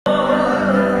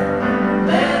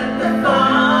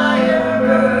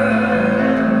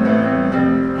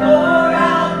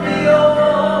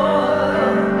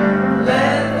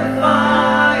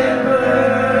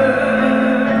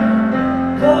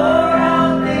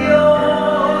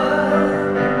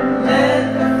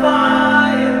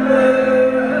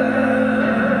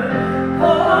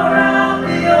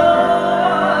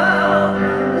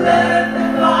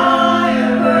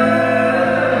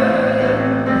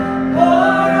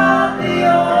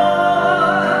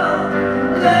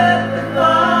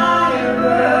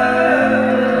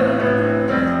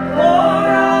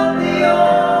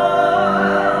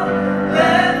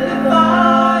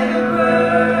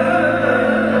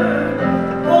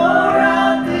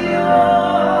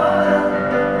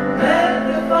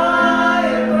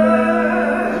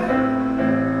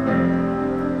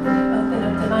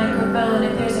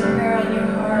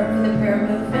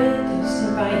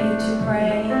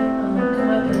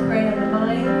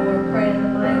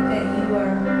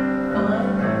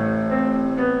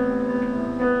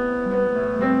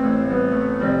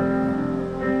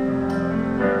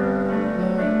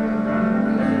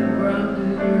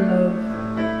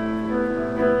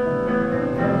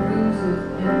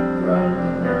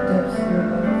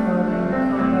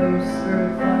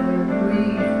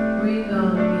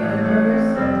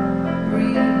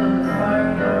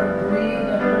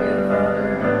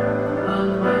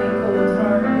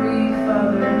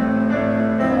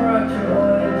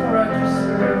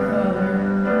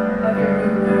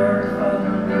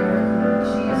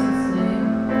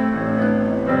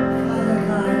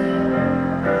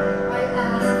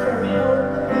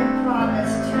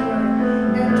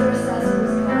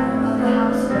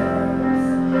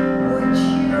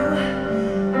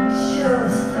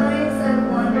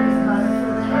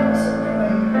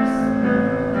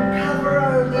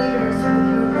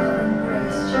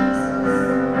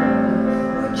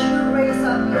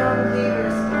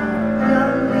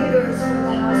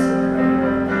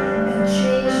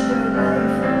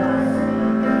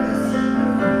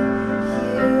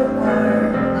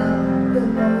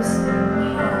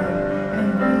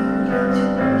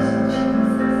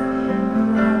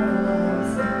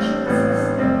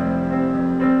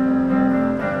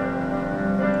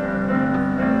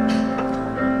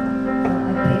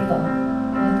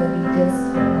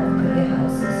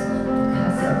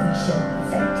vision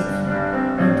effectively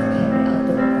and to carry out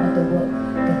all the work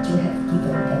that you have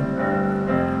given them.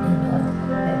 And Lord,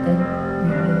 let them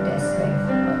renew their strength,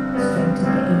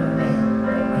 strengthen the inner man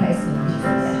that Christ may live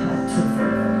in their heart truth,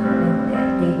 and that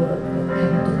they will come to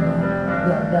know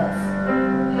your love,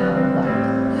 how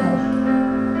wide, how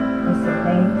is the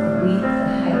length, the width, the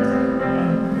height,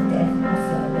 and the depth of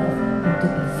your love, and to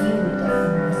be filled with the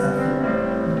fullness of you.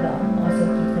 And Lord, also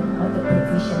give them all the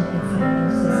provision and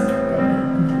finances that they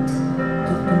need to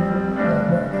do your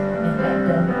work, and let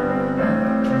them not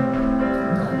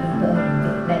labor in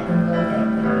vain. Let them know that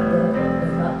the labor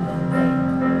will not be in vain.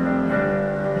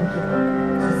 Thank you, Lord.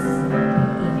 In Jesus' name,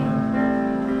 amen.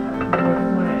 Lord, I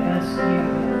want to ask you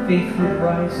that faith would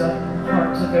rise up in the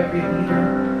hearts of every leader.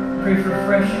 Pray for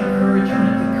fresh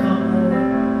encouragement to come, Lord.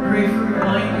 Pray for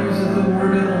reminders of the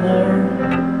word of the Lord.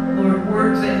 Lord,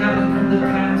 words that haven't come to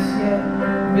pass yet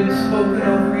have been spoken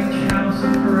over each house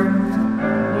of prayer.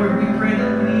 Lord, we pray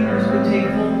that leaders would take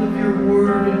hold of your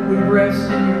word and would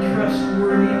rest in your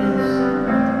trustworthiness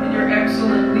and your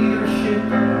excellent leadership.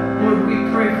 Lord, we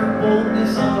pray for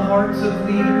boldness on the hearts of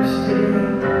leaders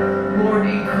today. Lord,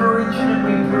 encouragement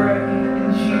we pray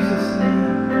in Jesus' name.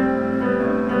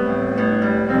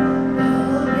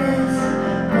 Boldness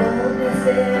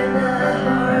in the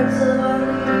hearts of our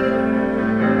leaders.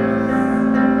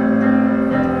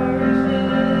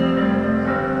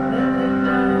 Let them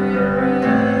know your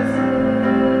presence.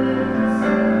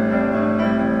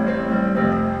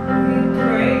 We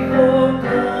pray for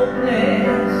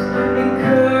boldness,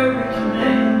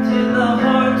 encouragement in the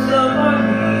hearts of our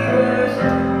leaders.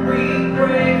 We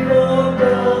pray for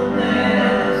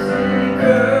boldness,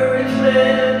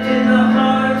 encouragement in the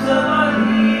hearts of our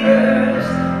leaders.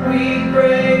 We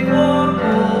pray for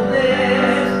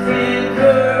boldness,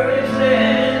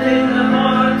 encouragement in the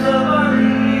hearts of our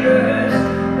leaders.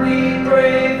 We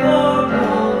pray for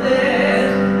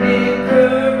boldness,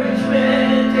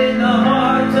 encouragement in the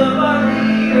hearts of our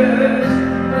leaders.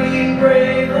 We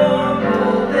pray for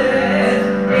boldness,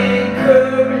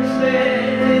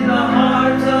 encouragement in the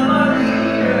hearts of our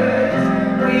leaders.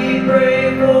 We pray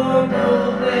for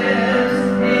boldness,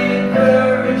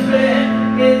 encouragement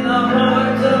in the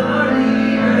hearts of our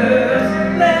leaders.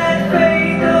 Let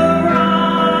faith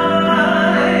arise.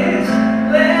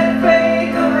 Let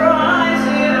faith arise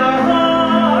in our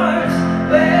hearts.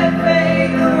 Let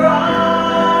faith arise.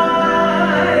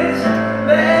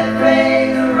 Let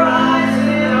faith arise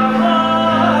in our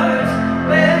hearts.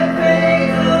 Let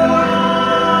faith arise.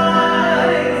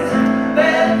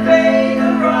 Let faith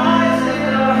arise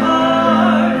in our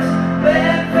hearts.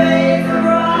 Let faith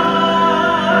arise.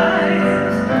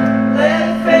 Let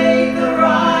faith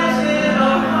arise in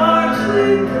our hearts, we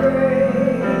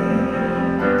pray.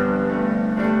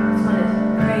 I just want to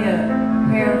pray a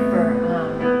prayer for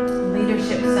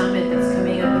Leadership Summit that's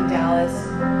coming up in Dallas,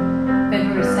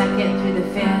 February 2nd through the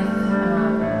 5th.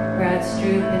 Brad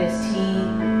Stroop and his team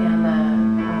and the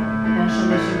National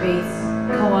Mission Base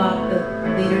Co-op, the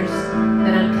leaders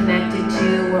that I'm connected to,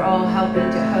 we're all helping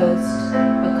to host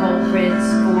a conference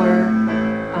for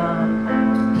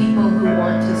people who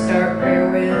want to start prayer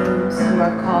rooms, who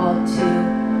are called to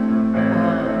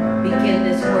begin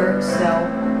this work. So,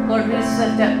 Lord, we just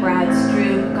lift up Brad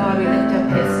Stroop. God, we lift up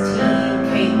his team,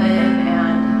 Caitlin,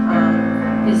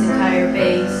 and his entire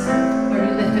base. Lord,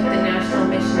 we lift up the National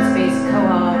Mission Space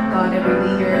Co-op. God, every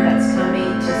leader that's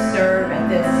coming to serve at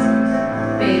this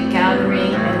big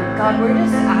gathering. And God, we're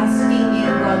just asking you,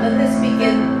 God, let this be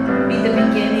the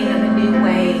beginning of a new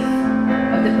wave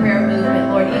of the prayer movement,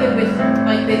 Lord. Even with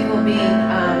Mike Bickle being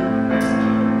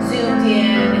zoomed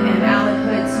in and Alan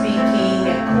Hood speaking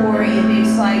and Corey and Dave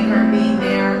Sliker being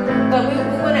there, God, we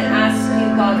want to ask you,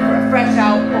 God, for a fresh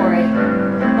outpouring,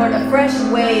 Lord, a fresh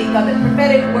wave, God, that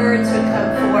prophetic words would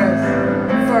come forth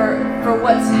for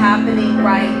what's happening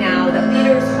right now, that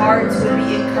leaders' hearts would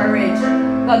be encouraged.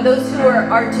 God, those who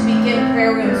are to begin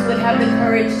prayer rooms would have the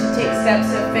courage to take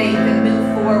steps of faith and move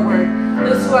forward.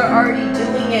 Those who are already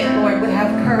doing it, Lord, would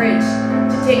have courage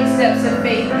to take steps of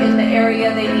faith in the area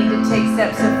they need to take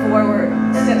steps forward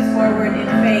in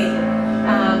faith.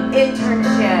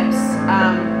 Internships,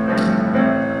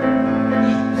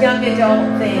 young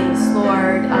adult things,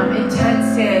 Lord,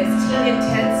 intensives, teen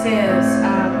intensives,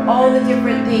 all the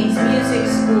different things, music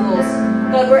schools.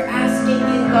 God, we're asking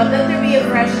you, God, let there be a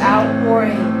fresh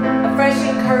outpouring, a fresh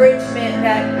encouragement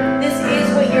that this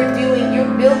is what you're doing.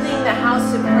 You're building the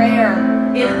house of prayer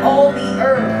in all the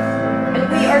earth. And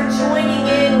we are joining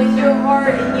in with your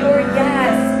heart and your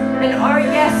yes. And our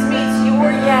yes meets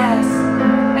your yes.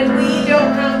 And we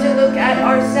don't have to look at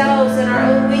ourselves and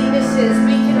our own weaknesses.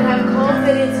 We can have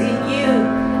confidence in you,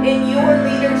 in your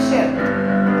leadership.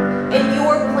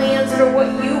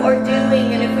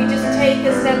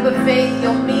 take a step of faith,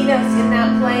 you'll meet us in that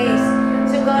place.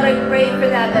 So God, I pray for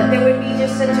that there would be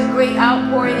just such a great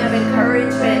outpouring of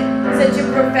encouragement, such a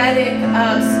prophetic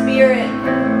spirit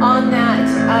on that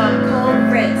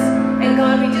conference. And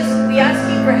God, we ask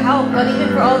you for help, God,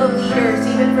 even for all the leaders,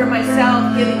 even for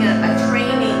myself, giving a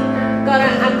training. God,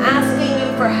 I'm asking you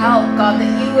for help, God,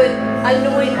 that you would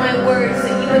anoint my words,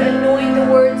 that you would anoint the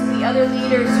words of the other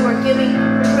leaders who are giving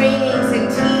trainings and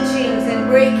teachings and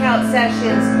breakout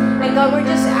sessions. And God, we're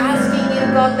just asking you,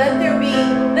 God, let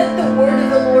the word of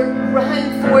the Lord run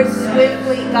forth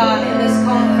swiftly, God, in this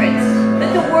conference.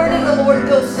 Let the word of the Lord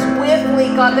go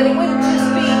swiftly, God, that it wouldn't just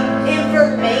be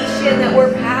information that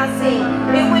we're passing.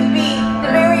 It would be the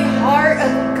very heart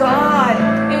of God.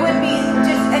 It would be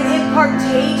just an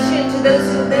impartation to those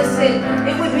who listen.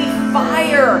 It would be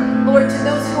fire, Lord, to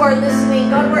those who are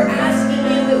listening. God, we're asking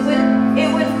you, it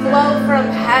would flow from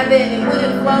heaven. It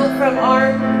wouldn't flow from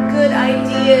our good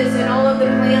ideas and all of the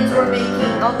plans we're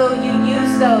making, although you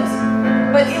use those.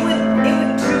 But it would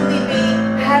truly be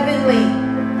heavenly.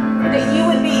 That you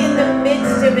would be in the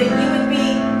midst of it. You would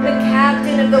be the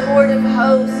captain of the Lord of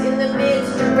hosts in the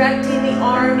midst, directing the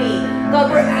army.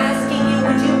 God, we're asking you,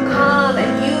 would you come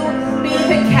and you be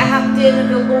the captain of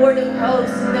the Lord of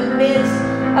hosts in the midst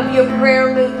of your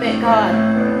prayer movement, God.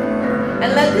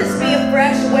 And let this be a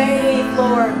fresh wave,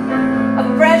 Lord.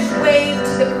 A fresh wave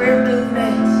to the prayer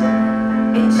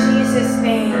movement. In Jesus'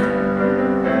 name.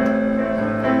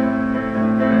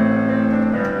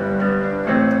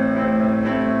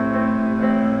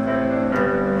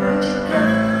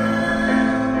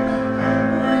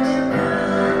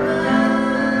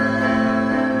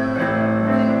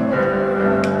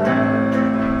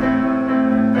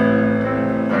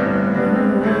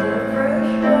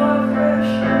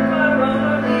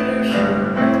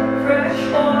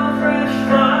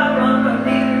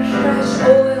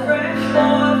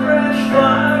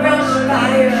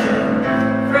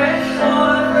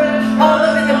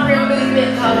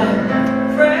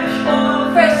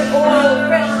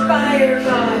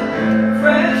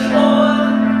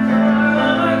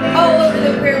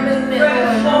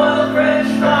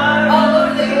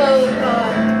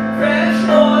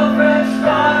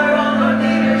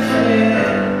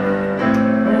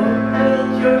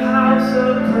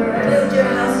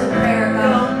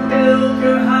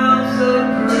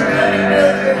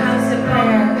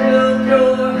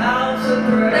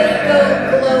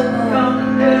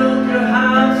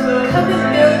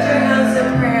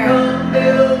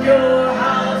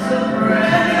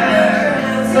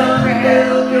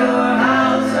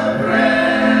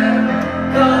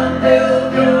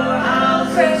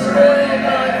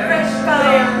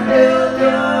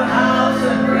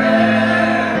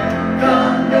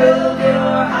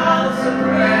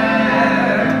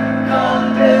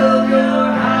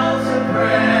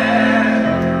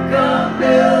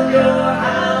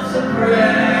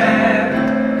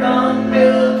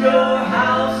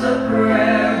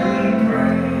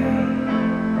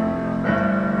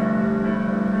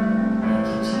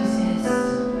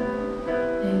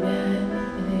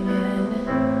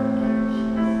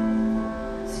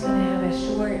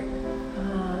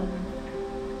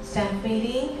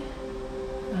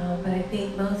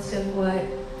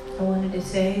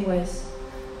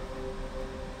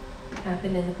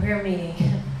 Happened in the prayer meeting.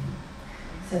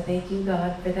 So thank you,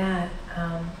 God, for that.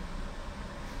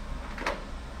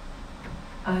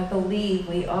 I believe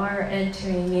we are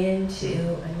entering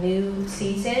into a new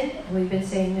season, and we've been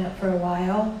saying that for a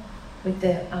while, with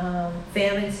the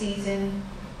famine season,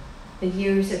 the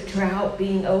years of drought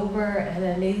being over, and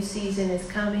a new season is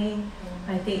coming.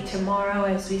 I think tomorrow,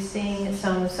 as we sing a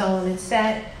Song of Solomon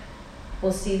set,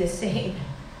 we'll see the same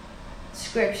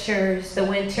scriptures. The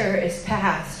winter is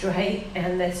past, right?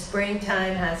 And the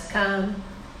springtime has come,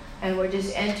 and we're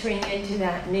just entering into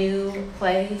that new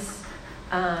place.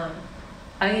 I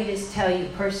can just tell you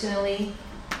personally,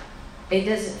 it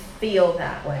doesn't feel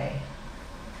that way.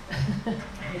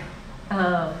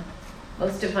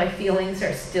 Most of my feelings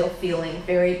are still feeling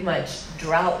very much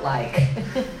drought-like.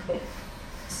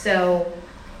 So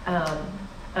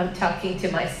I'm talking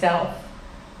to myself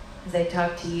as I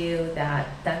talk to you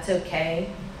that's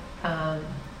okay.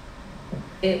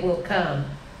 It will come.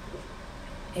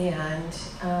 And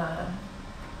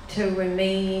to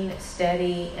remain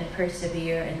steady and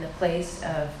persevere in the place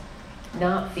of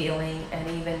not feeling, and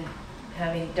even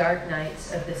having dark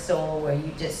nights of the soul where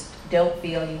you just don't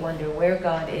feel, you wonder where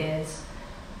God is.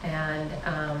 And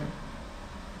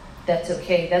that's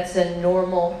okay. That's a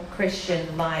normal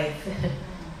Christian life.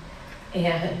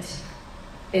 And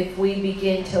if we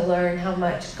begin to learn how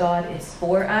much God is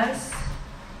for us,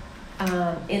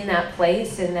 in that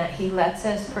place, and that he lets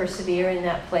us persevere in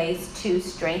that place to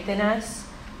strengthen us,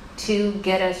 to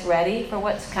get us ready for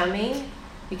what's coming,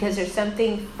 because there's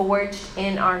something forged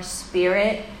in our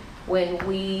spirit when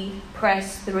we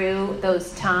press through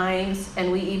those times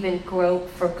and we even grope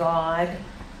for God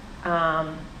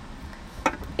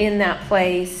in that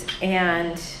place,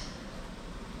 and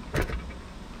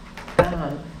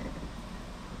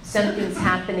something's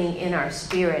happening in our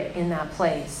spirit in that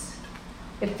place.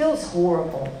 It feels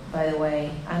horrible, by the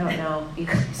way. I don't know if you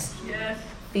guys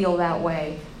feel that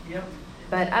way. Yep.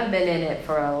 But I've been in it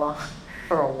for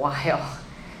a while.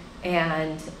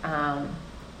 And,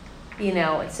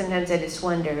 sometimes I just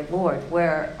wonder, Lord,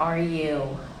 where are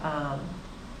you? I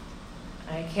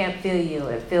can't feel you.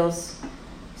 It feels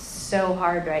so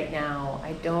hard right now.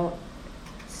 I don't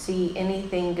see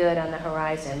anything good on the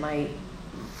horizon.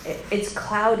 It's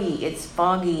cloudy. It's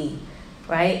foggy,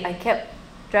 right? I kept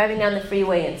driving down the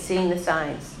freeway and seeing the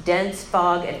signs, dense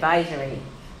fog advisory.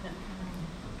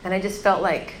 And I just felt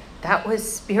like that was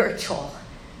spiritual,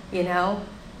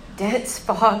 dense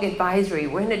fog advisory.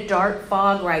 We're in a dark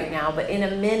fog right now, but in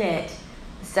a minute,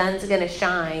 the sun's going to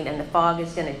shine and the fog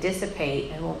is going to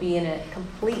dissipate and we'll be in a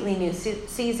completely new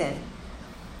season.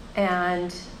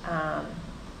 And,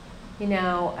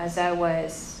 as I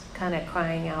was kind of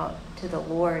crying out to the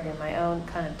Lord in my own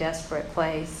kind of desperate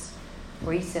place,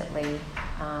 recently,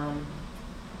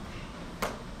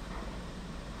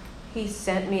 he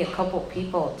sent me a couple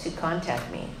people to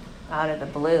contact me out of the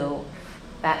blue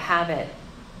that have it.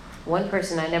 One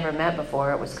person I never met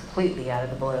before, it was completely out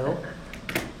of the blue.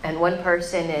 And one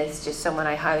person is just someone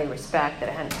I highly respect that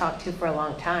I hadn't talked to for a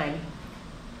long time.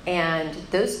 And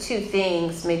those two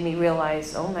things made me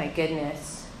realize, oh my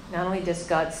goodness, not only does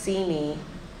God see me,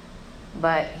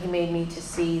 but he made me to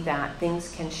see that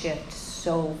things can shift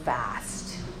so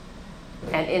fast.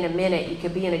 And in a minute, you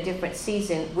could be in a different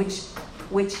season,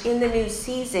 which in the new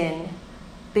season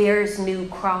bears new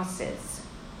crosses.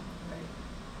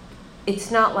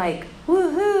 It's not like,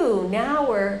 woohoo, now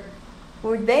we're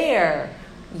there.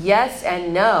 Yes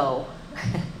and no.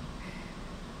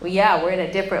 Well, yeah, we're in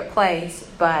a different place,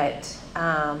 but,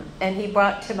 and he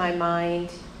brought to my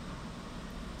mind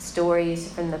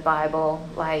stories from the Bible,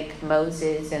 like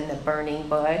Moses and the burning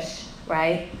bush,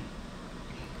 right?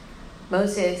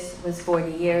 Moses was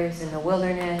 40 years in the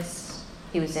wilderness.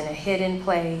 He was in a hidden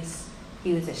place.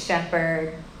 He was a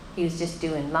shepherd. He was just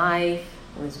doing life.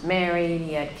 He was married.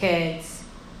 He had kids.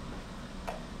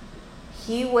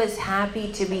 He was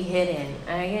happy to be hidden.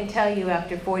 And I can tell you,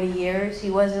 after 40 years, he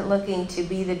wasn't looking to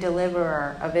be the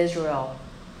deliverer of Israel.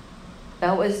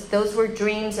 Those were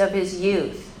dreams of his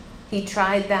youth. He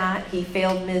tried that. He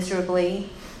failed miserably.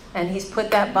 And he's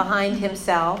put that behind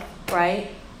himself,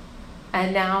 right?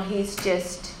 And now he's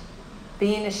just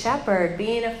being a shepherd,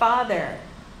 being a father,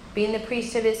 being the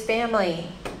priest of his family,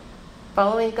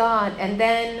 following God. And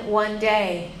then one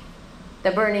day,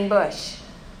 the burning bush,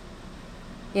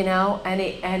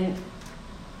 and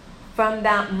from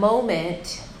that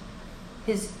moment,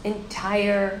 his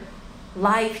entire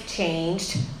life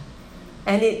changed,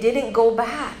 and it didn't go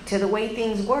back to the way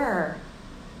things were.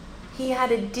 He had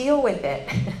to deal with it.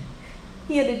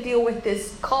 He had to deal with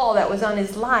this call that was on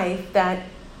his life that,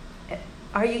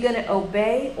 are you going to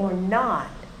obey or not?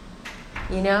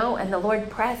 And the Lord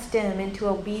pressed him into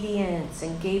obedience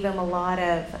and gave him a lot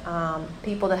of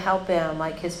people to help him,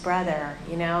 like his brother,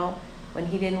 when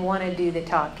he didn't want to do the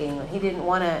talking, when he didn't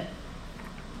want to,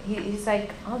 he's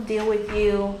like, I'll deal with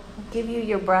you, I'll give you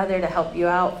your brother to help you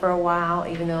out for a while,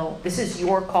 even though this is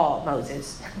your call,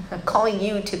 Moses. I'm calling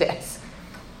you to this,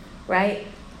 right?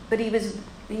 But he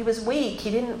was weak.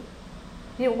 He didn't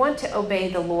want to obey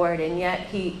the Lord, and yet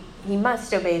he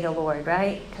must obey the Lord,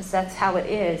 right? Because that's how it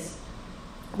is.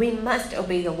 We must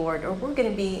obey the Lord, or we're going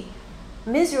to be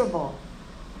miserable.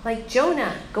 Like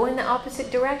Jonah, go in the opposite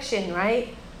direction,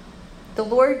 right? The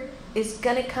Lord is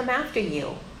going to come after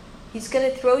you. He's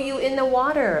going to throw you in the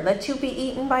water, let you be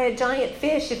eaten by a giant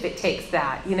fish if it takes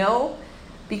that,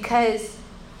 Because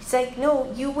he's like, no,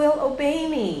 you will obey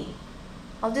me.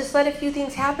 I'll just let a few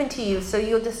things happen to you so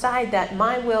you'll decide that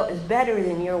my will is better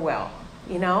than your will,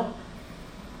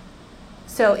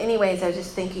 So anyways, I was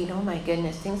just thinking, oh my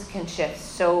goodness, things can shift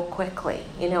so quickly.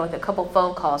 With a couple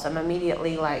phone calls, I'm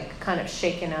immediately kind of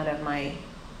shaken out of my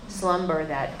slumber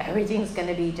that everything's going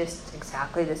to be just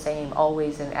exactly the same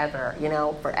always and ever,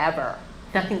 forever.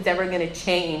 Nothing's ever going to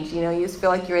change. You just feel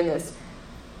like you're in this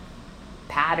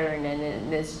pattern and in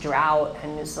this drought,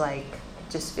 and it's like, it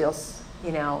just feels,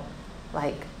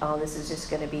 like, oh, this is just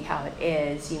going to be how it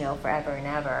is, forever and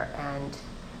ever. And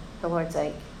the Lord's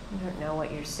like, you don't know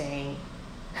what you're saying.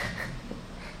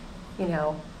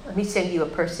 let me send you a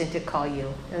person to call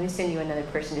you. Let me send you another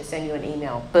person to send you an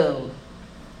email. Boom.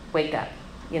 Wake up,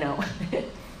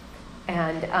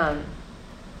 And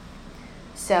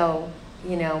so,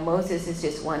 Moses is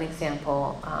just one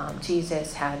example.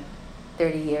 Jesus had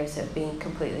 30 years of being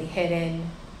completely hidden.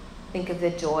 Think of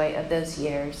the joy of those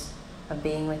years of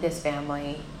being with his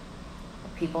family,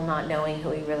 of people not knowing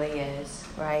who he really is,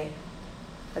 right?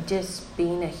 Of just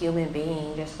being a human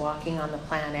being, just walking on the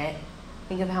planet.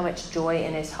 Think of how much joy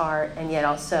in his heart and yet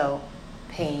also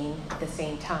pain at the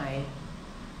same time.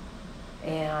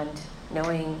 And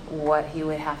knowing what he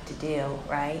would have to do,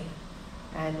 right?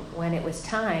 And when it was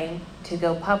time to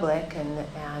go public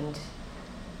and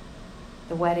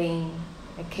the wedding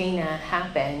at Cana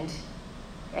happened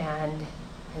and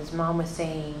his mom was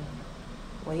saying,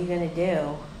 what are you going to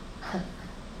do? Are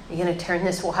you going to turn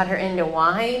this water into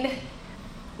wine?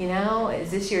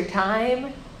 Is this your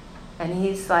time? And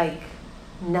he's like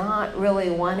not really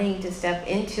wanting to step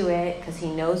into it because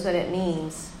he knows what it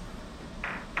means.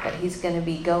 But he's going to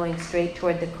be going straight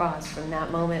toward the cross from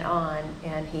that moment on,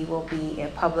 and he will be a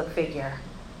public figure.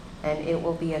 And it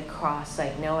will be a cross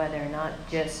like no other, not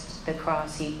just the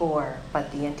cross he bore,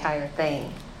 but the entire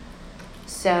thing.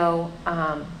 So,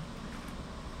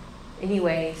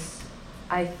 anyways,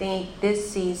 I think this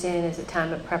season is a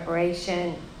time of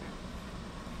preparation.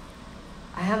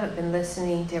 I haven't been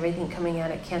listening to everything coming out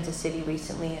of Kansas City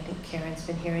recently. I think Karen's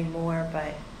been hearing more,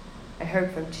 but I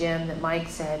heard from Jim that Mike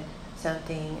said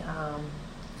something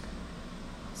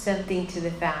to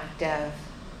the fact of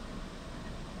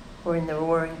we're in the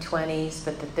roaring 20s,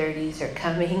 but the 30s are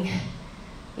coming,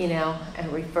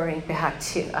 and referring back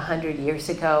to 100 years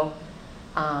ago.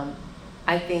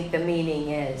 I think the meaning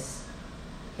is,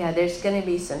 there's going to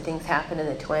be some things happen in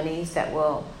the 20s that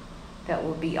will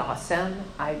be awesome.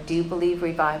 I do believe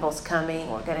revival's coming.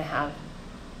 We're going to have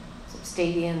some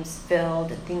stadiums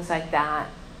filled and things like that,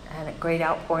 and a great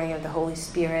outpouring of the Holy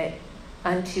Spirit.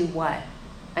 Unto what?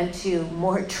 Unto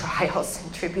more trials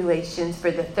and tribulations for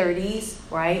the 30s,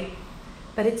 right?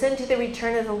 But it's unto the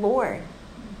return of the Lord.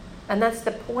 And that's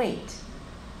the point.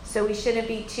 So we shouldn't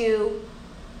be too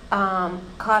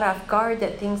caught off guard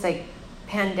that things like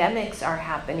pandemics are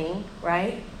happening,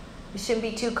 right? We shouldn't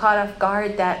be too caught off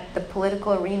guard that the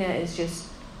political arena is just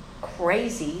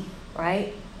crazy,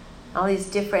 right? All these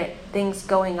different things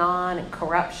going on and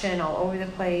corruption all over the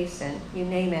place and you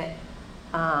name it.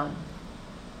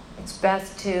 It's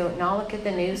best to not look at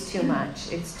the news too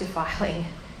much. It's defiling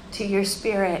to your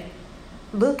spirit.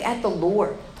 Look at the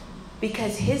Lord,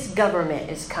 because his government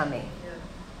is coming.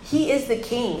 He is the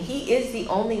king. He is the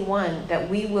only one that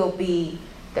we will be.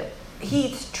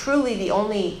 He's truly the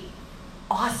only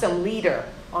awesome leader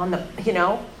on the,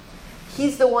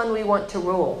 he's the one we want to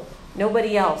rule.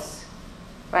 Nobody else,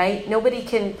 right? Nobody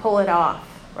can pull it off,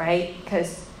 right?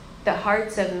 Because the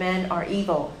hearts of men are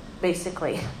evil,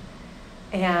 basically.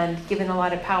 And given a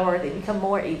lot of power, they become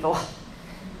more evil.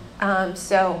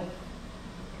 So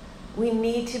we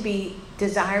need to be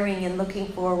desiring and looking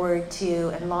forward to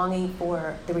and longing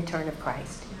for the return of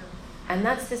Christ. And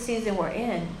that's the season we're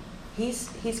in.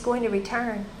 He's going to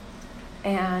return.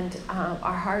 And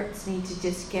our hearts need to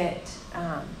just get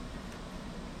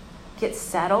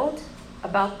settled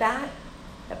about that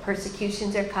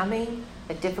persecutions are coming,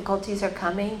 that difficulties are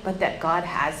coming, but that God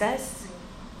has us.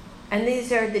 And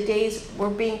these are the days we're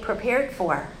being prepared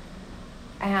for.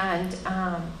 And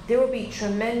there will be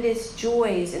tremendous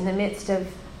joys in the midst of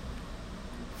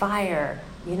fire,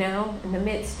 in the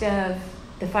midst of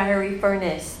the fiery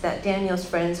furnace that Daniel's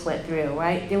friends went through,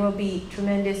 right? There will be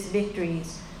tremendous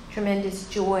victories, tremendous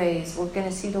joys. We're going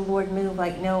to see the Lord move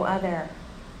like no other.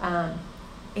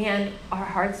 And our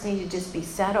hearts need to just be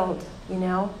settled,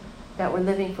 that we're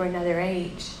living for another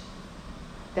age.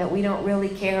 That we don't really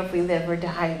care if we live or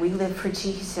die. We live for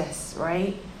Jesus,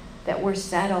 right? That we're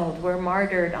settled. We're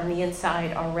martyred on the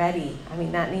inside already. I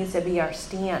mean, that needs to be our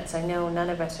stance. I know none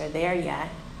of us are there yet.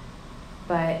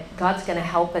 But God's going to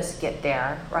help us get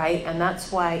there, right? And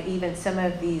that's why even some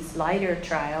of these lighter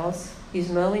trials, these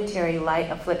momentary light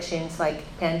afflictions like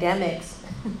pandemics,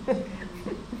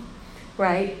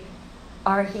 right,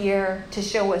 are here to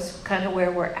show us kind of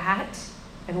where we're at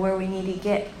and where we need to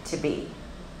get to be.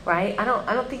 Right? I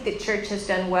don't think the church has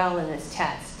done well in this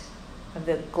test of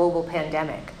the global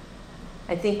pandemic.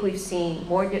 I think we've seen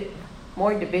more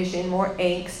division, more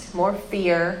angst, more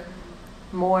fear,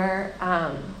 more,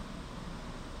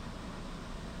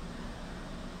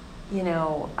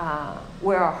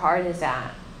 where our heart is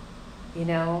at.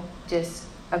 Just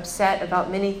upset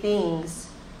about many things,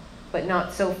 but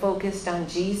not so focused on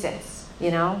Jesus.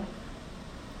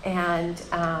 And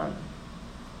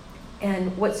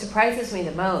And what surprises me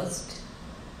the most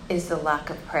is the lack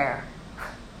of prayer.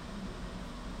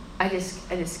 I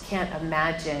just can't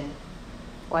imagine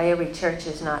why every church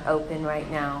is not open right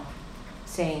now,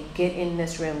 saying, get in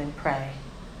this room and pray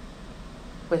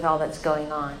with all that's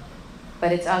going on.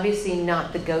 But it's obviously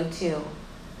not the go-to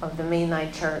of the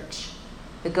mainline church.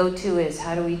 The go-to is,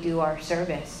 how do we do our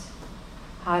service?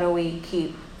 How do we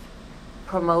keep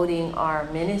promoting our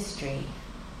ministry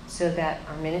so that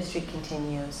our ministry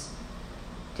continues?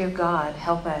 Dear God,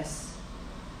 help us.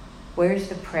 Where's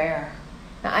the prayer?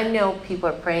 Now, I know people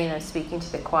are praying. I'm speaking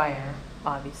to the choir,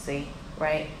 obviously,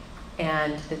 right?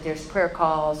 And that there's prayer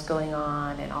calls going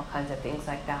on and all kinds of things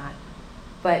like that.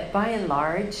 But by and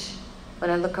large,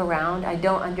 when I look around, I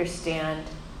don't understand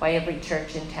why every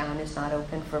church in town is not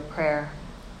open for prayer,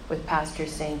 with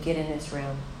pastors saying, get in this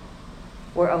room.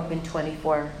 We're open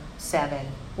 24/7.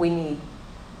 We need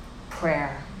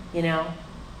prayer, you know?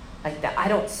 Like that. I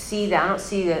don't see that. I don't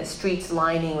see the streets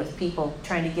lining with people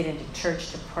trying to get into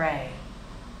church to pray.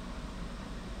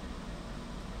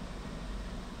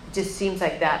 It just seems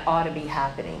like that ought to be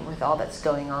happening with all that's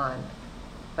going on.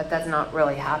 But that's not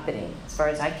really happening as far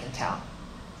as I can tell.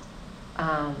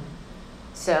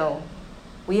 So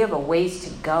we have a ways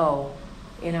to go,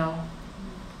 you know.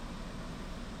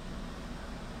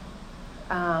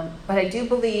 But I do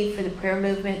believe for the prayer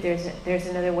movement, there's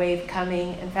another wave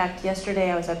coming. In fact,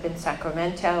 yesterday I was up in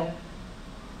Sacramento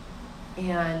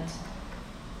and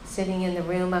sitting in the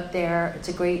room up there. It's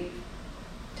a great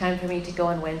time for me to go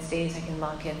on Wednesdays. I can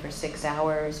log in for 6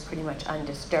 hours, pretty much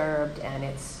undisturbed, and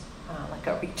it's like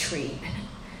a retreat.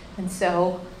 And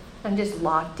so I'm just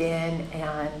locked in,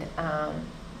 and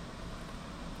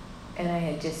I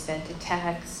had just sent a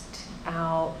text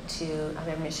out to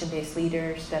other mission-based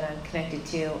leaders that I'm connected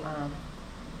to,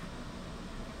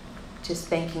 just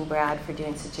thanking Brad for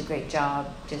doing such a great job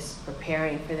just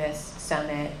preparing for this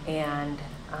summit, and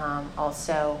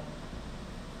also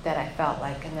that I felt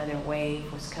like another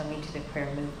wave was coming to the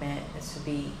prayer movement. This would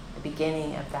be the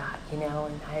beginning of that, you know,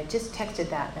 and I had just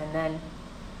texted that, and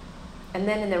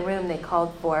then in the room they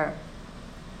called for,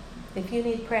 if you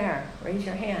need prayer, raise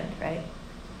your hand, right?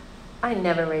 I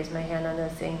never raise my hand on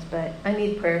those things, but I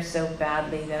need prayer so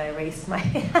badly that I raised my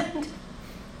hand.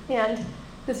 And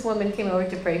this woman came over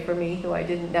to pray for me, who I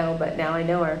didn't know, but now I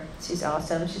know her. She's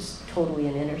awesome. She's totally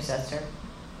an intercessor.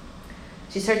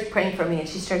 She starts praying for me, and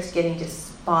she starts getting just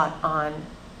spot on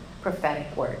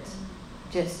prophetic words.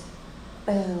 Just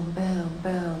boom, boom,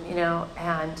 boom, you know.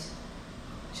 And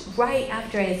right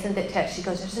after I had sent that text, she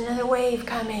goes, there's another wave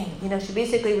coming. You know, she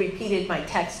basically repeated my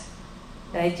text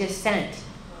that I just sent.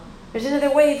 There's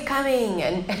another wave coming.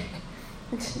 And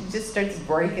she just starts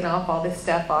breaking off all this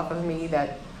stuff off of me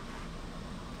that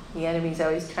the enemy's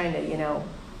always trying to, you know,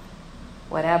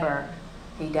 whatever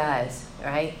he does,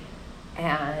 right?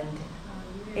 And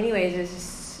anyways, it was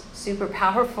just super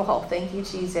powerful. Thank you,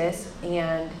 Jesus.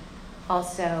 And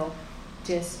also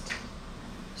just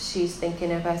she's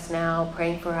thinking of us now,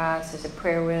 praying for us. There's a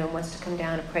prayer room, wants to come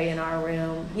down and pray in our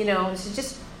room. You know, so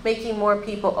just making more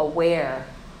people aware.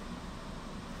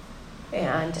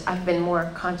 And I've been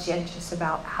more conscientious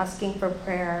about asking for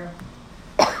prayer.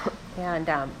 And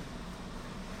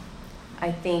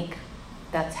I think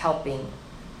that's helping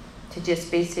to just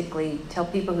basically tell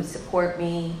people who support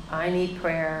me, I need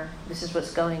prayer. This is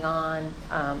what's going on.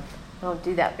 I don't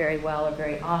do that very well or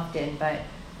very often, but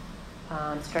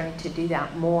I'm starting to do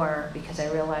that more because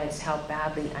I realize how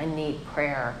badly I need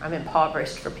prayer. I'm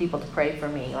impoverished for people to pray for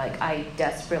me. Like, I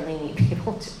desperately need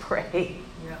people to pray.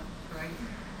 Yeah, right.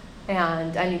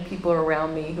 And I need people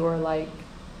around me who are like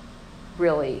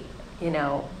really, you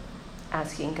know,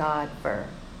 asking God for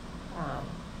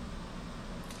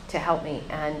to help me.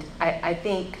 And I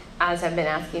think as I've been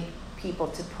asking people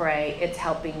to pray, it's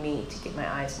helping me to get my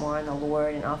eyes more on the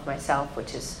Lord and off myself,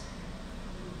 which is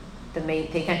the main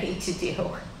thing I need to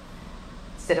do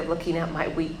instead of looking at my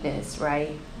weakness,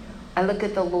 right? I look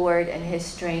at the Lord and his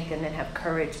strength and then have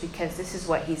courage, because this is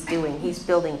what he's doing. He's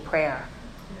building prayer.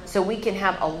 So we can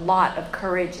have a lot of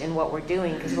courage in what we're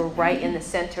doing because we're right in the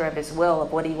center of his will,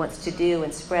 of what he wants to do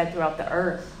and spread throughout the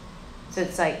earth. So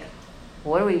it's like,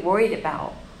 what are we worried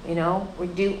about? You know,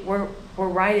 we're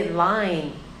right in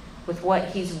line with what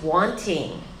he's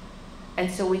wanting. And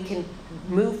so we can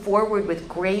move forward with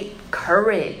great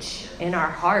courage in our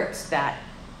hearts that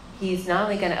he's not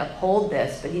only going to uphold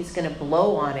this, but he's going to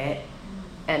blow on it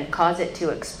and cause it to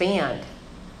expand.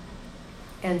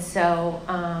 And so,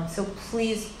 so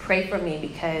please pray for me,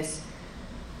 because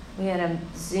we had a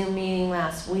Zoom meeting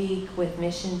last week with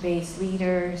mission-based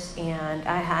leaders, and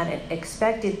I hadn't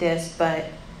expected this, but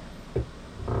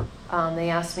they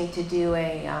asked me to do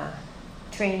a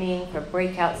training for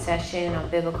breakout session on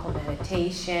biblical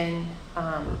meditation.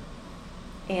 And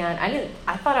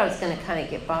I thought I was going to kind of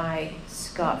get by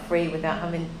scot-free without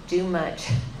having to do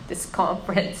much at this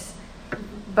conference,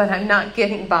 but I'm not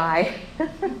getting by.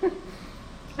 I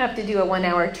have to do a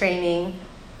 1-hour training,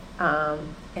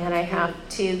 and I have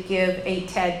to give a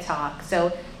TED talk.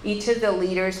 So each of the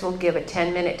leaders will give a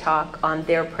 10-minute talk on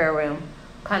their prayer room,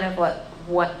 kind of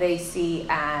what they see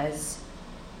as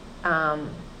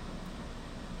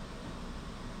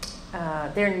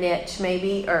their niche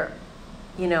maybe, or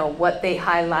what they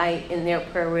highlight in their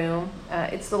prayer room.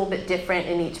 It's a little bit different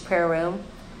in each prayer room.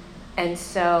 And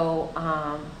so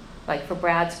like for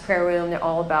Brad's prayer room, they're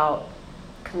all about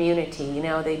community.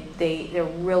 They're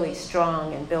really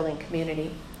strong in building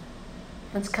community.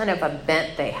 It's kind of a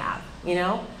bent they have,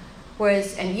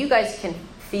 Whereas, and you guys can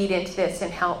feed into this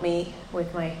and help me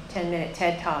with my 10-minute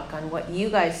TED talk on what you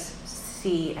guys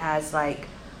see as like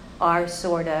our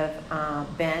sort of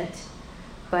bent.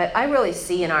 But I really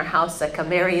see in our house like a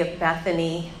Mary of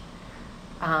Bethany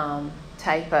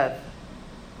type of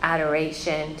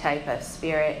adoration, type of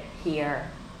spirit here.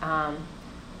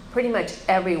 Pretty much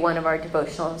every one of our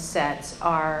devotional sets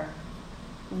are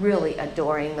really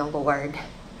adoring the Lord.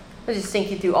 I was just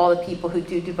thinking through all the people who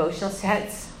do devotional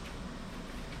sets.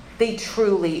 They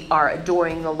truly are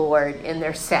adoring the Lord in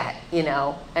their set,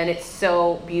 and it's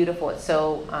so beautiful. It's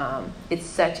so, it's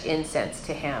such incense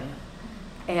to Him.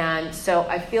 And so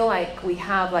I feel like we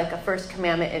have like a first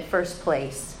commandment in first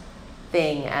place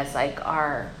thing as like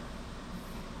our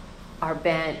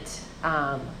bent.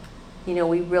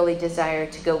 We really desire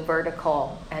to go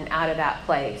vertical, and out of that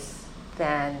place,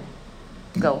 then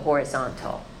go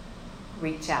horizontal,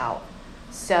 reach out.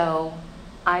 So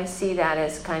I see that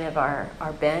as kind of our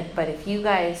bent. But if you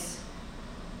guys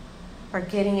are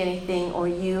getting anything, or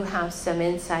you have some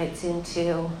insights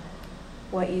into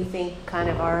what you think kind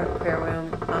of our prayer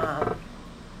room,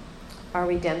 our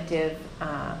redemptive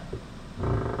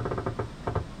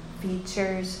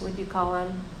features, would you call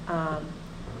them?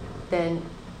 Then,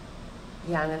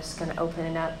 yeah, I'm just going to open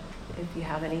it up if you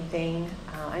have anything.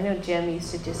 I know Jim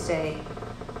used to just say,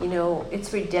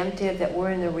 it's redemptive that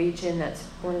we're in the region that's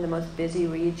one of the most busy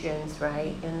regions,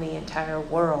 right, in the entire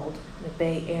world, the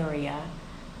Bay Area.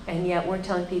 And yet we're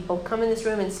telling people, come in this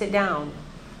room and sit down,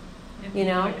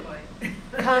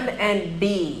 Come and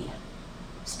be.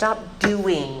 Stop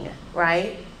doing,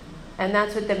 right? And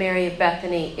that's what the Mary of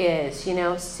Bethany is,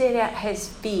 sit at His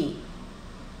feet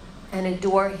and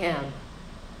adore Him,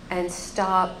 and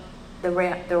stop the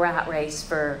rat race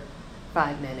for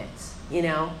 5 minutes,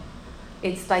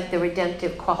 It's like the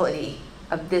redemptive quality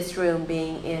of this room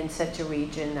being in such a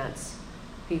region that's,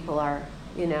 people are,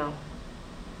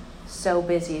 so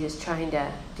busy just trying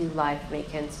to do life,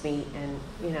 make ends meet, and,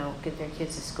 get their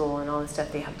kids to school and all the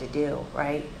stuff they have to do,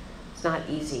 right? It's not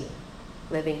easy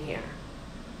living here.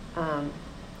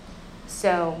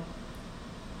 So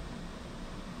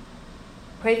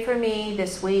pray for me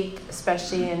this week,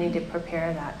 especially I need to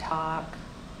prepare that talk,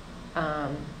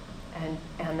 and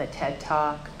the TED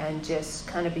talk, and just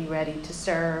kind of be ready to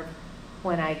serve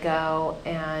when I go.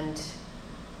 And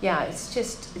yeah,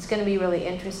 it's going to be really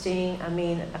interesting. I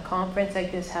mean, a conference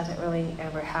like this hasn't really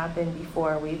ever happened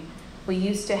before. We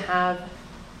used to have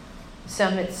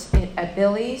summits at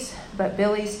Billy's, but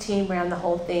Billy's team ran the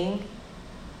whole thing.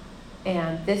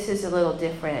 And this is a little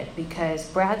different because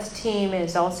Brad's team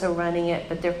is also running it,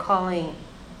 but they're calling,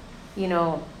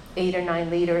 8 or 9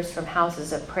 leaders from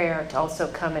houses of prayer to also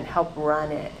come and help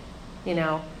run it.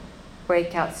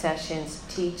 Breakout sessions,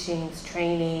 teachings,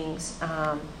 trainings,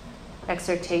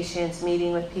 exhortations,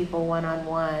 meeting with people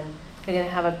one-on-one. They're going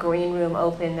to have a green room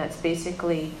open that's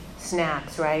basically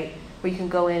snacks, right? Where you can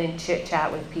go in and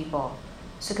chit-chat with people.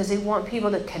 So because they want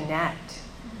people to connect.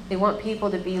 They want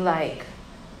people to be like,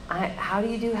 how do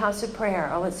you do house of prayer?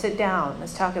 Oh, let's sit down.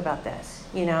 Let's talk about this,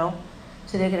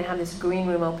 So they're going to have this green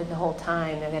room open the whole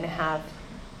time. They're going to have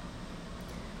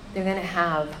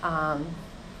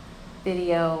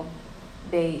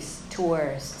video-based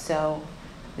tours. So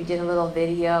we did a little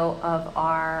video of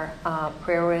our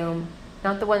prayer room,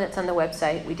 not the one that's on the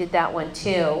website. We did that one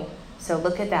too. So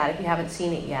look at that if you haven't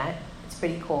seen it yet. It's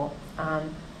pretty cool.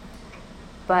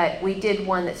 But we did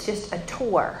one that's just a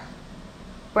tour.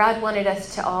 Brad wanted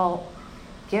us to all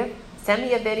send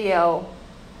me a video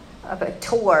of a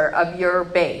tour of your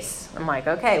base. I'm like,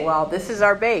 okay, well, this is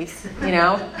our base,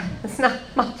 It's not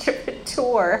much of a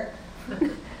tour.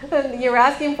 You're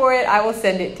asking for it, I will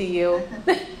send it to you.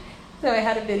 So I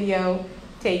had a video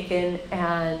taken,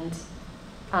 and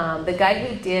the guy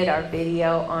who did our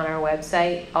video on our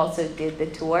website also did the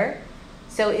tour.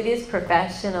 So it is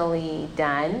professionally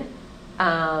done.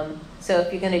 So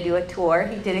if you're going to do a tour,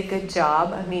 he did a good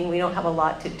job. I mean, we don't have a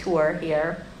lot to tour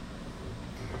here.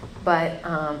 But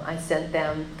I sent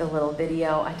them the little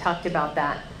video. I talked about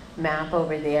that map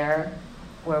over there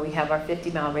where we have our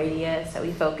 50-mile radius that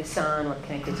we focus on. We're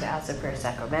connected to House of Prayer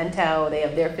Sacramento. They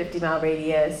have their 50-mile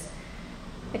radius.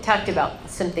 I talked about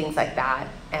some things like that.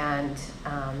 And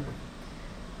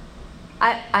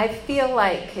I feel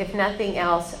like, if nothing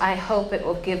else, I hope it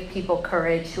will give people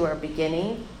courage who are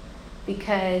beginning.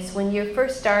 Because when you're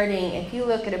first starting, if you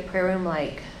look at a prayer room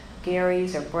like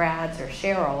Gary's or Brad's or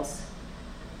Cheryl's,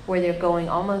 where they're going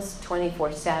almost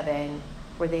 24/7,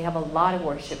 where they have a lot of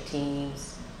worship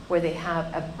teams, where they have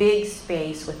a big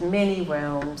space with many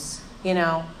rooms, you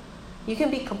know, you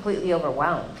can be completely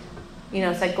overwhelmed. You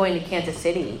know, it's like going to Kansas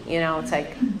City. You know, it's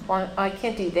like, well, I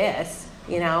can't do this,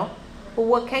 you know. Well,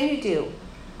 what can you do?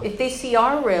 If they see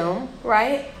our room,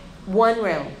 right, one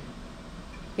room,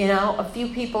 you know, a few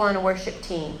people on a worship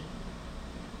team,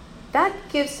 that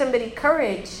gives somebody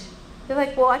courage. They're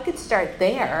like, well, I could start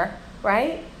there,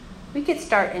 right? We could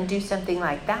start and do something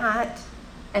like that.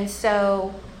 And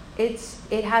so it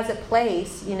has a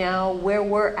place, you know, where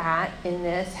we're at in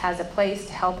this has a place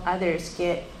to help others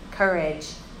get courage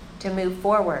to move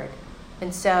forward.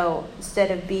 And so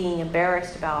instead of being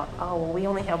embarrassed about, oh, well, we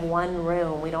only have one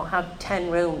room, we don't have 10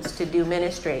 rooms to do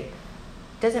ministry.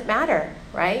 Doesn't matter,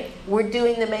 right? We're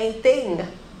doing the main thing.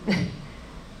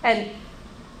 And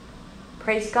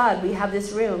praise God, we have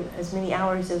this room as many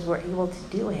hours as we're able to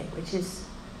do it, which is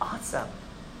awesome.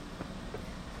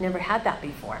 Never had that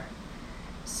before.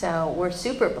 So we're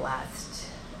super blessed.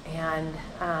 And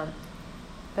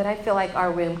but I feel like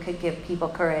our room could give people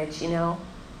courage, you know.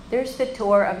 There's the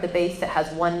tour of the base that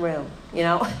has one room, you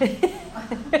know.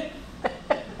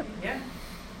 Yeah,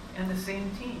 and the same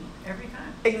team every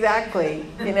time. Exactly,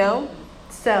 you know.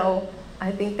 So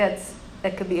I think that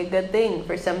could be a good thing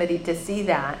for somebody to see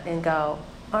that and go,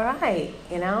 all right,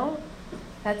 you know,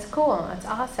 that's cool, that's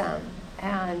awesome.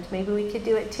 And maybe we could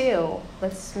do it too.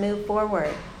 Let's move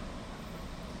forward.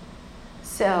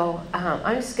 So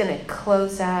I'm just going to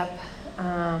close up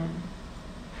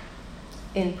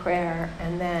in prayer,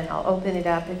 and then I'll open it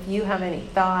up. If you have any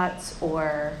thoughts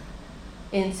or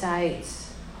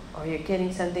insights, or you're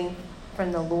getting something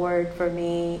from the Lord for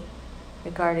me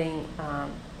regarding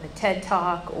the TED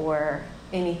Talk or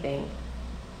anything,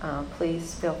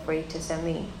 please feel free to send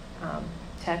me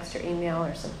text or email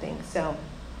or something. So,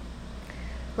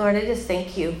 Lord, I just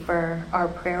thank you for our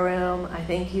prayer room. I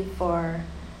thank you for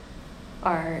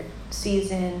our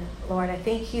season. Lord, I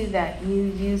thank you that you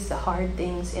use the hard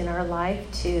things in our life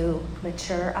to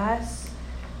mature us,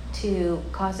 to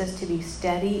cause us to be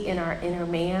steady in our inner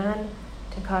man,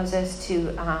 to cause us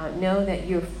to know that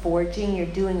you're forging, you're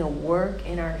doing a work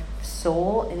in our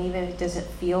soul, and even if it doesn't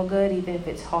feel good, even if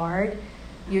it's hard,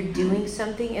 you're doing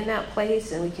something in that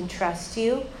place, and we can trust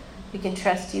you. We can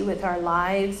trust you with our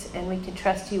lives, and we can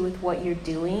trust you with what you're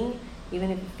doing,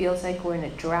 even if it feels like we're in a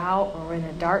drought or we're in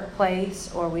a dark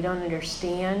place or we don't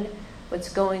understand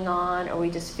what's going on or we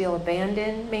just feel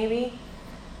abandoned maybe.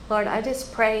 Lord, I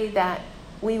just pray that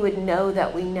we would know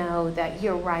that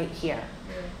you're right here.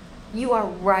 You are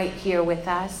right here with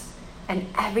us, and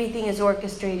everything is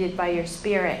orchestrated by your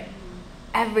Spirit.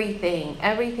 Everything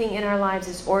in our lives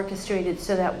is orchestrated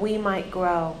so that we might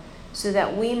grow, so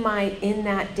that we might in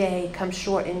that day come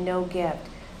short in no gift,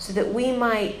 so that we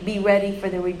might be ready for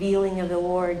the revealing of the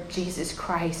Lord Jesus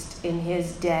Christ in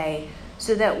his day,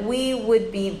 so that we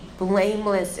would be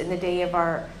blameless in the day of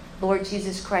our Lord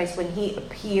Jesus Christ when he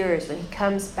appears, when he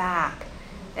comes back.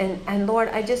 And Lord,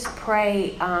 I just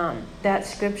pray that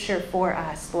scripture for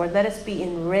us. Lord, let us be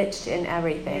enriched in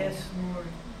everything. Yes, Lord.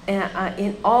 And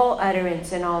in all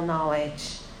utterance and all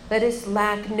knowledge. Let us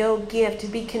lack no gift, to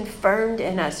be confirmed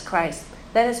in us, Christ.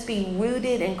 Let us be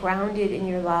rooted and grounded in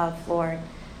your love, Lord.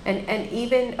 And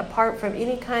even apart from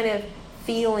any kind of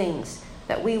feelings,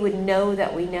 that we would know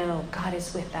that we know God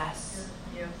is with us.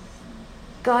 Yes.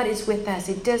 God is with us.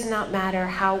 It does not matter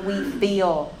how we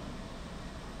feel.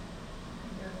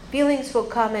 Feelings will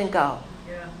come and go.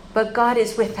 Yeah. But God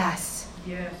is with us.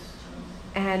 Yes.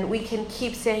 And we can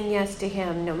keep saying yes to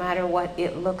him no matter what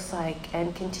it looks like,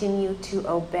 and continue to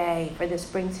obey, for this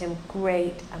brings him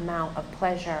great amount of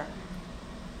pleasure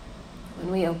when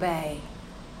we obey,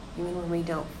 even when we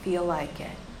don't feel like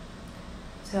it.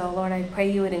 So Lord, I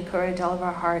pray you would encourage all of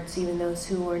our hearts, even those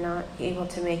who were not able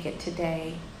to make it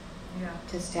today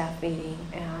to staff meeting,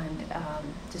 and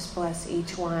just bless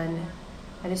each one.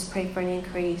 I just pray for an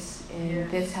increase in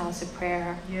this house of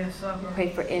prayer. Yes, I pray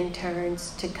for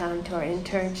interns to come to our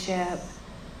internship.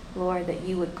 Lord, that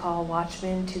you would call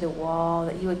watchmen to the wall,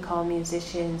 that you would call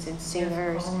musicians and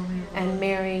singers and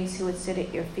Marys who would sit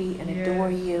at your feet and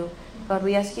adore you. God,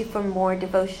 we ask you for more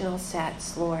devotional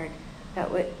sets, Lord,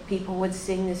 that people would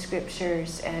sing the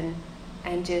scriptures and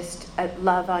just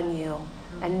love on you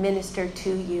and minister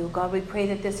to you. God, we pray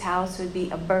that this house would be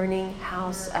a burning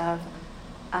house of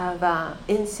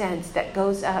incense that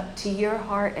goes up to your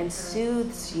heart and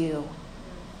soothes you,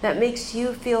 that makes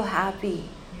you feel happy,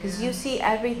 because you see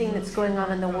everything that's going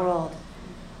on in the world.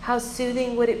 How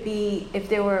soothing would it be if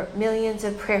there were millions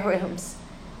of prayer rooms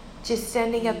just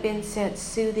sending up incense,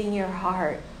 soothing your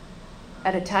heart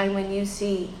at a time when you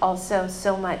see also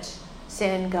so much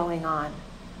sin going on.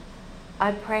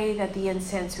 I pray that the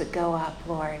incense would go up,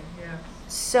 Lord. Yes.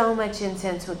 So much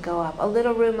incense would go up. A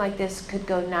little room like this could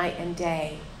go night and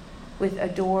day with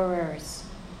adorers,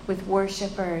 with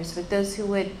worshipers, with those who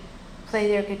would play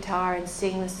their guitar and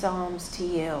sing the psalms to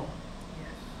you. Yes.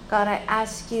 God, I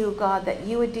ask you, God, that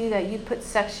you would do that. You'd put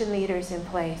section leaders in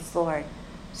place, Lord,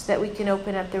 so that we can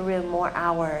open up the room more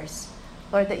hours.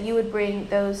 Lord, that you would bring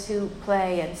those who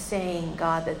play and sing,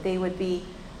 God, that they would be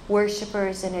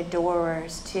worshipers and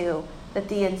adorers too, that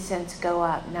the incense go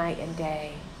up night and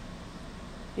day.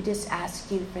 We just ask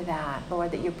you for that,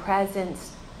 Lord, that your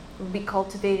presence would be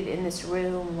cultivated in this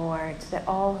room, Lord, so that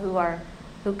all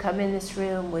who come in this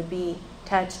room would be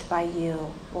touched by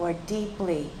you, Lord,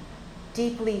 deeply,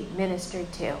 deeply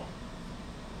ministered to.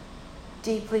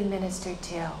 Deeply ministered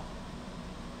to.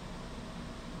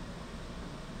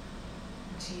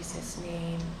 In Jesus'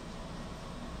 name.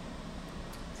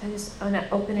 So I just want to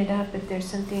open it up if there's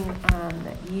something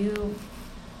that you,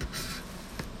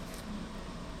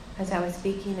 as I was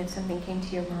speaking, if something came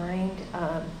to your mind,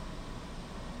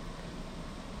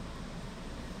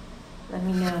 let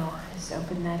me know. Just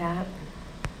open that up.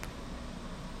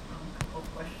 A couple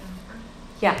of questions first.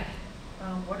 Yeah.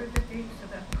 What are the dates of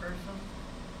that person?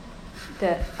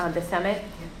 The summit,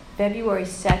 February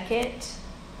 2nd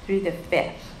through the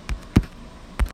 5th.